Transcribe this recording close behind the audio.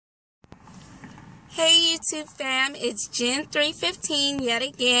Hey YouTube fam, it's Jen315 yet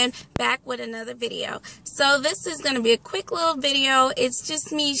again, back with another video. So this is going to be a quick little video. It's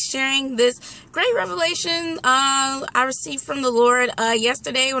just me sharing this great revelation I received from the Lord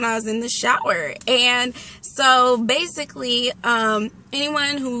yesterday when I was in the shower. And so basically,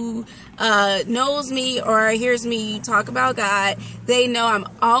 anyone who knows me or hears me talk about God, they know I'm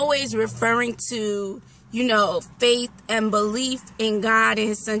always referring to faith and belief in God and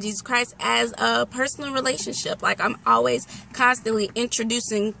His Son Jesus Christ as a personal relationship. Like, I'm always constantly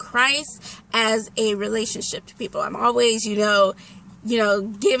introducing Christ as a relationship to people. I'm always, giving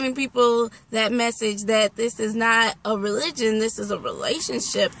people that message that this is not a religion, this is a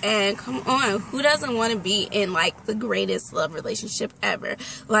relationship. And come on, who doesn't want to be in like the greatest love relationship ever?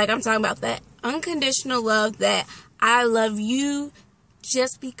 Like, I'm talking about that unconditional love, that I love you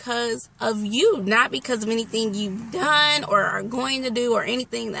just because of you, not because of anything you've done or are going to do or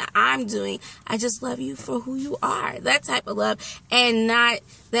anything that I'm doing. I just love you for who you are. That type of love, and not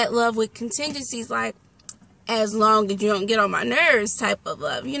that love with contingencies, like as long as you don't get on my nerves type of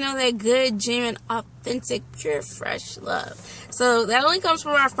love. That good, genuine, authentic, pure, fresh love. So that only comes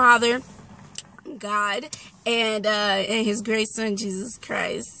from our Father, God, and His great Son, Jesus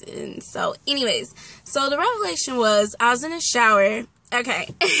Christ. And so anyways, so the revelation was, I was in a shower.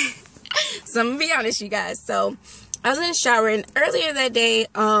 Okay, so I'm gonna be honest, you guys. So I was in the shower, and earlier that day,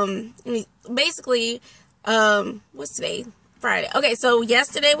 what's today? Friday. Okay, so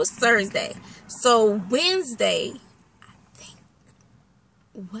yesterday was Thursday. So Wednesday, I think,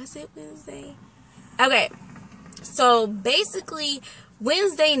 was it Wednesday? Okay, so basically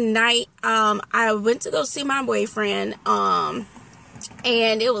Wednesday night, I went to go see my boyfriend, and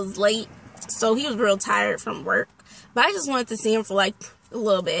it was late, so he was real tired from work. But I just wanted to see him for like a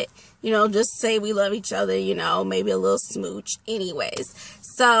little bit, just say we love each other, maybe a little smooch. Anyways,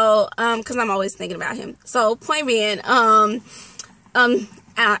 so, cause I'm always thinking about him. So point being, I'm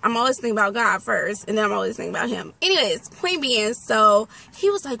always thinking about God first, and then I'm always thinking about him. Anyways, point being, so he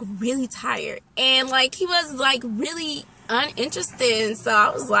was like really tired, and like he was like really uninterested. And so I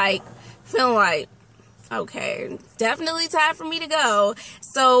was like feeling like, okay, definitely time for me to go.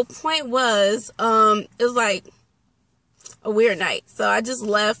 So point was, it was like a weird night. So I just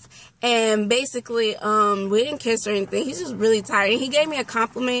left, and basically, we didn't kiss or anything. He's just really tired. And he gave me a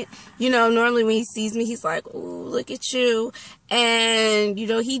compliment. Normally when he sees me, he's like, ooh, look at you. And,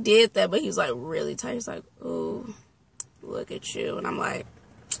 he did that, but he was like really tired. He's like, ooh, look at you. And I'm like,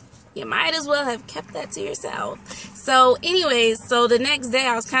 you might as well have kept that to yourself. So anyways, so the next day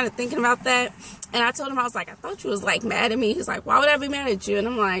I was kind of thinking about that, and I told him, I was like, I thought you was like mad at me. He's like, why would I be mad at you? And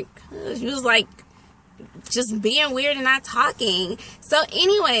I'm like, 'cause you was like just being weird and not talking. So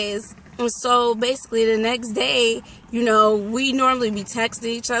anyways, so basically the next day, we normally be texting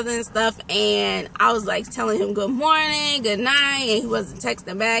each other and stuff, and I was like telling him good morning, good night, and he wasn't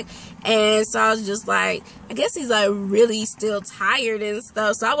texting back. And so I was just like, I guess he's like really still tired and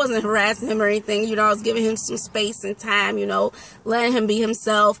stuff. So I wasn't harassing him or anything. I was giving him some space and time, letting him be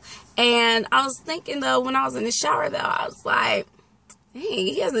himself. And I was thinking though, when I was in the shower though, I was like, dang,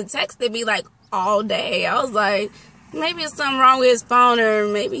 he hasn't texted me like all day. I was like, maybe it's something wrong with his phone, or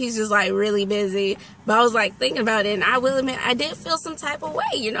maybe he's just like really busy. But I was like thinking about it, and I will admit I did feel some type of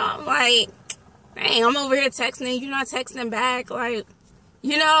way. I'm like, dang, I'm over here texting, you're not texting back. Like,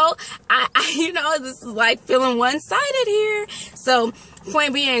 I this is like feeling one-sided here. So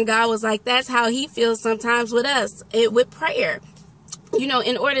point being, God was like, that's how He feels sometimes with us, with prayer.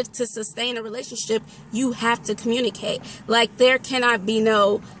 In order to sustain a relationship, you have to communicate. Like, there cannot be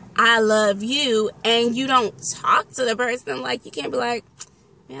no I love you and you don't talk to the person. Like, you can't be like,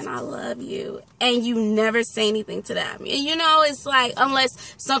 man, I love you, and you never say anything to them. It's like,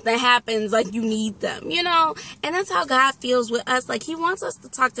 unless something happens, like you need them, and that's how God feels with us. Like, He wants us to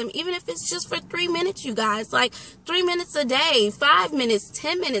talk to Him, even if it's just for 3 minutes, you guys. Like, 3 minutes a day, 5 minutes,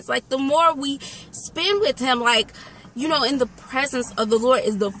 10 minutes. Like, the more we spend with Him, like, in the presence of the Lord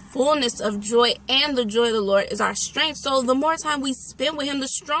is the fullness of joy, and the joy of the Lord is our strength. So the more time we spend with Him, the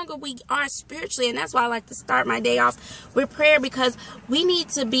stronger we are spiritually. And that's why I like to start my day off with prayer, because we need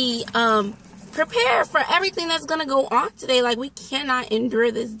to be prepared for everything that's going to go on today. Like, we cannot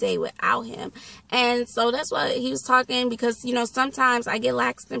endure this day without Him. And so that's why he was talking, because, sometimes I get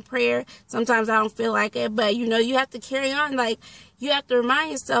lax in prayer. Sometimes I don't feel like it. But, you have to carry on. Like, you have to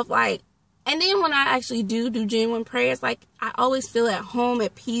remind yourself, like, and then when I actually do genuine prayers, like, I always feel at home,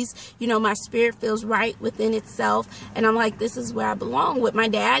 at peace. My spirit feels right within itself. And I'm like, this is where I belong with my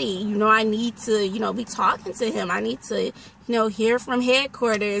daddy. I need to, be talking to him. I need to, hear from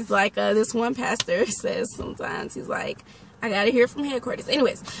headquarters. Like this one pastor says sometimes. He's like, I got to hear from headquarters.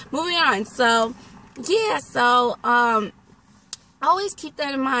 Anyways, moving on. So yeah, so always keep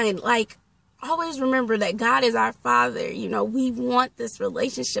that in mind. Like, always remember that God is our Father. You know, we want this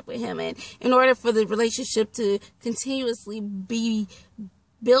relationship with Him, and in order for the relationship to continuously be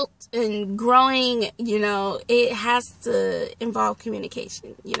built and growing, you know, it has to involve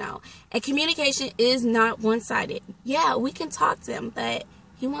communication, you know, and communication is not one-sided. Yeah, we can talk to Him, but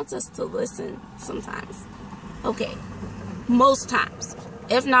He wants us to listen sometimes. Okay, most times,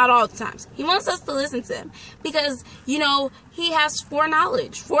 if not all the times, He wants us to listen to Him, because, you know, He has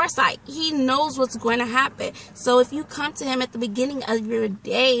foreknowledge, foresight. He knows what's going to happen. So if you come to Him at the beginning of your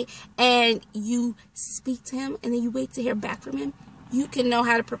day and you speak to Him and then you wait to hear back from Him, you can know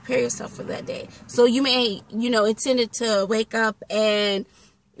how to prepare yourself for that day. So you may, you know, intended to wake up and,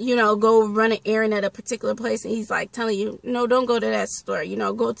 you know, go run an errand at a particular place, and He's like telling you, no, don't go to that store, you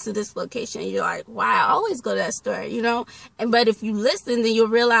know, go to this location. And you're like, wow, I always go to that store, you know. But if you listen, then you'll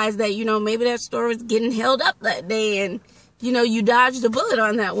realize that, you know, maybe that store was getting held up that day, and, you know, you dodged a bullet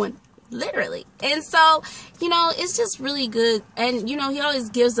on that one. Literally. And so, you know, it's just really good. And, you know, He always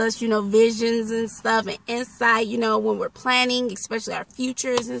gives us, you know, visions and stuff and insight, you know, when we're planning, especially our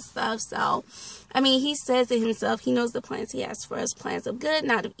futures and stuff. So, I mean, He says it Himself. He knows the plans He has for us, plans of good,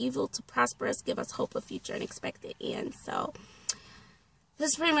 not of evil, to prosper us, give us hope of future and expected end. So,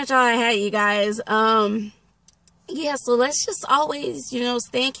 that's pretty much all I had, you guys. Yeah, so let's just always, you know,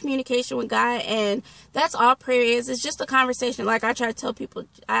 stay in communication with God, and that's all prayer is. It's just a conversation. Like I try to tell people,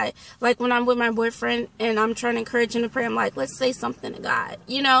 like when I'm with my boyfriend and I'm trying to encourage him to pray, I'm like, let's say something to God,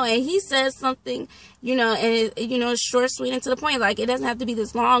 you know, and he says something, you know, and you know, it's short, sweet, and to the point. Like, it doesn't have to be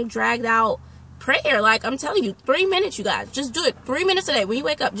this long, dragged out prayer. Like, I'm telling you, 3 minutes, you guys, just do it. 3 minutes a day. When you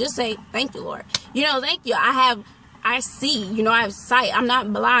wake up, just say, thank you, Lord. You know, thank you. I see, you know, I have sight. I'm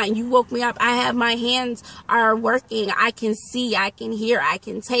not blind. You woke me up. I have, my hands are working. I can see, I can hear, I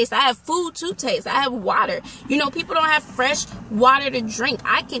can taste. I have food to taste. I have water. You know, people don't have fresh water to drink.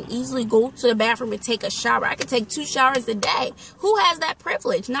 I can easily go to the bathroom and take a shower. I can take 2 showers a day. Who has that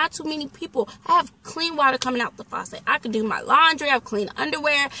privilege? Not too many people. I have clean water coming out the faucet. I can do my laundry. I have clean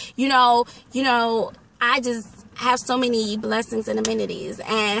underwear. You know, I just have so many blessings and amenities,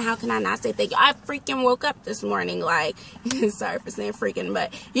 and how can I not say thank you? I freaking woke up this morning, like, sorry for saying freaking,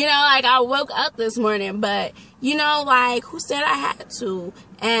 but, you know, like, I woke up this morning, but, you know, like, who said I had to?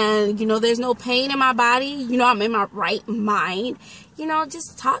 And, you know, there's no pain in my body, you know, I'm in my right mind, you know,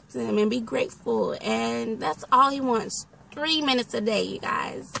 just talk to Him and be grateful, and that's all He wants, 3 minutes a day, you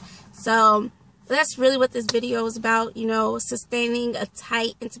guys. So that's really what this video is about, you know, sustaining a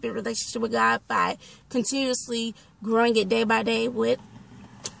tight, intimate relationship with God by continuously growing it day by day with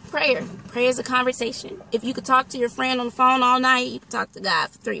prayer. Prayer is a conversation. If you could talk to your friend on the phone all night, you could talk to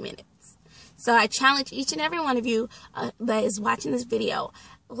God for 3 minutes. So I challenge each and every one of you that is watching this video,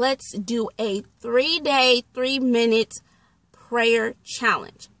 let's do a 3-day, 3-minute prayer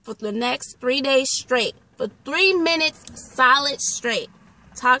challenge for the next 3 days straight. For 3 minutes solid straight,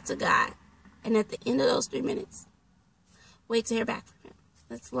 talk to God. And at the end of those 3 minutes, wait to hear back from Him.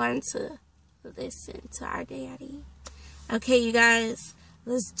 Let's learn to listen to our Daddy. Okay, you guys,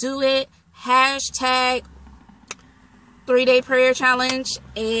 let's do it. Hashtag 3-day prayer challenge,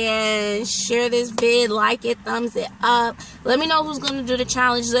 and share this vid, like it, thumbs it up. Let me know who's going to do the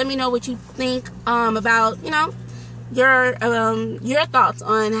challenge. Let me know what you think about, you know, your thoughts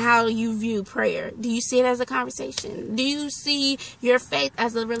on how you view prayer. Do you see it as a conversation? Do you see your faith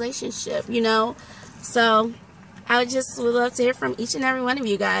as a relationship? You know, so I would love to hear from each and every one of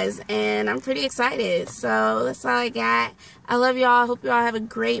you guys, and I'm pretty excited. So that's all I got. I love y'all. Hope y'all have a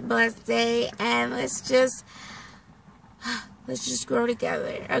great, blessed day, and let's just grow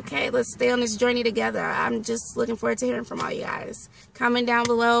together. Okay, let's stay on this journey together. I'm just looking forward to hearing from all you guys. Comment down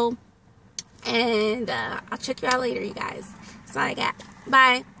below. And I'll check you out later, you guys. That's all I got.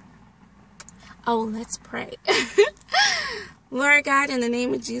 Bye. Oh, let's pray. Lord God, in the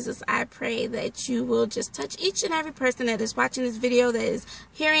name of Jesus, I pray that you will just touch each and every person that is watching this video, that is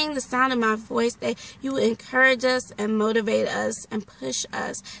hearing the sound of my voice, that you will encourage us and motivate us and push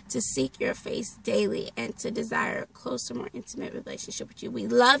us to seek your face daily and to desire a closer, more intimate relationship with you. We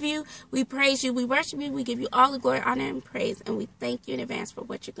love you. We praise you. We worship you. We give you all the glory, honor, and praise. And we thank you in advance for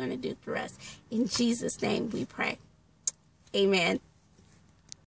what you're going to do through us. In Jesus' name we pray. Amen.